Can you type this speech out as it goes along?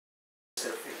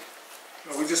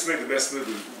We just made the best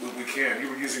movie we can. You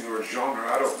were using the word genre.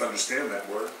 I don't understand that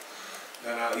word.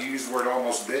 And you used the word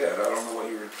almost dead. I don't know what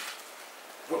you were...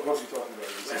 What was you talking about?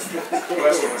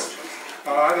 Westerns.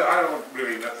 I don't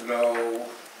really know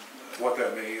what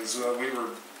that means. We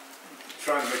were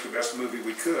trying to make the best movie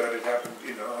we could. It happened,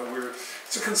 you know,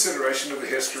 it's a consideration of the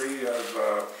history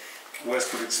of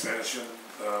westward expansion,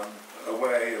 a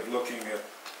way of looking at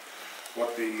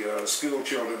what the school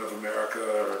children of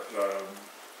America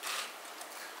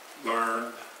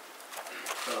learn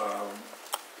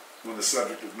when the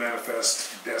subject of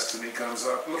manifest destiny comes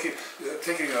up.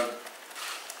 Taking a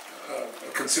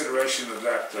consideration of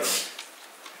that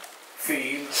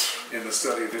theme in the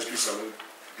study of history. Salute.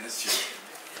 Bless you.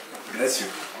 Bless you.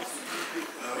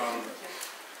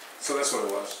 So that's what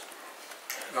it was.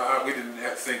 We didn't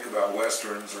have to think about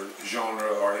westerns or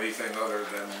genre or anything other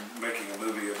than making a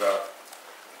movie about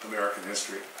American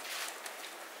history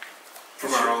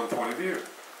from our own point of view.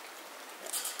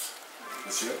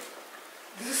 That's it.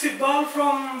 This is Iqbal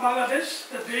from Bangladesh,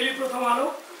 the Daily Pratham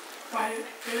Alo, my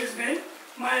daily name.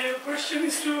 My question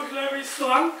is to Hilary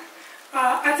Swank.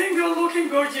 I think you're looking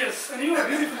gorgeous and you are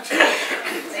beautiful too.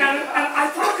 And I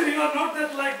thought that you are not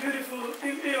that beautiful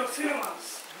in your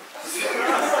cinemas.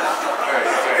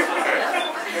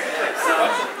 So,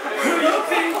 do you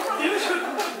think you should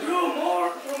do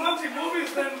more romantic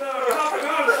movies than the Top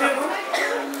Girls, you know?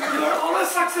 You are always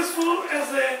successful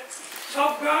as a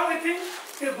tough girl, I think.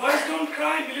 Your Boys Don't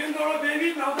Cry, $1 Million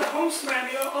Baby, now the Homesman,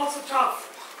 you are also tough.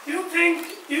 Do you think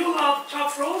you love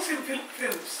tough roles in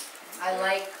films? I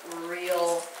like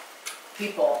real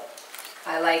people.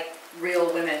 I like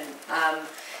real women.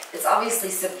 It's obviously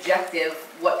subjective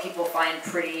what people find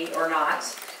pretty or not.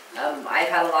 I've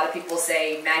had a lot of people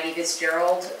say Maggie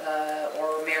Fitzgerald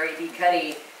or Mary B.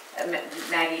 Cuddy,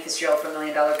 Maggie Fitzgerald from $1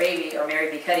 Million Baby or Mary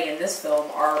B. Cuddy in this film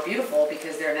are beautiful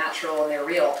because they're natural and they're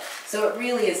real. So it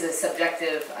really is a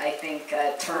subjective, I think,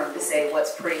 term to say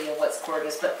what's pretty and what's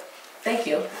gorgeous. But thank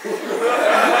you. You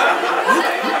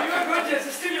are gorgeous.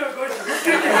 Still you are gorgeous.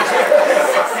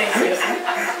 Thank you.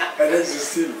 And then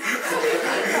still.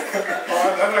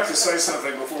 I'd like to say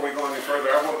something before we go any further.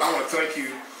 I want to thank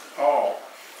you all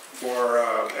for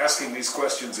asking these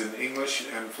questions in English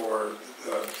and for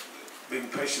being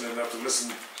patient enough to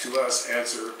listen to us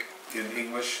answer in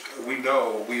English. We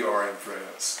know we are in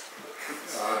France,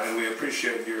 and we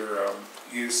appreciate your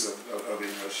use of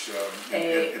English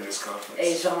in this conference.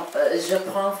 Et je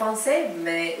parle français,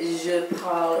 mais je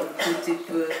parle un petit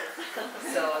peu.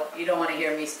 So you don't want to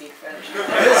hear me speak French.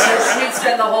 You'd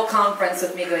spend the whole conference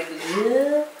with me going,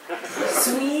 je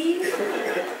suis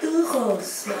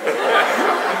heureuse.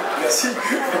 Merci.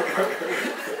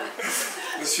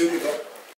 Monsieur Dedans.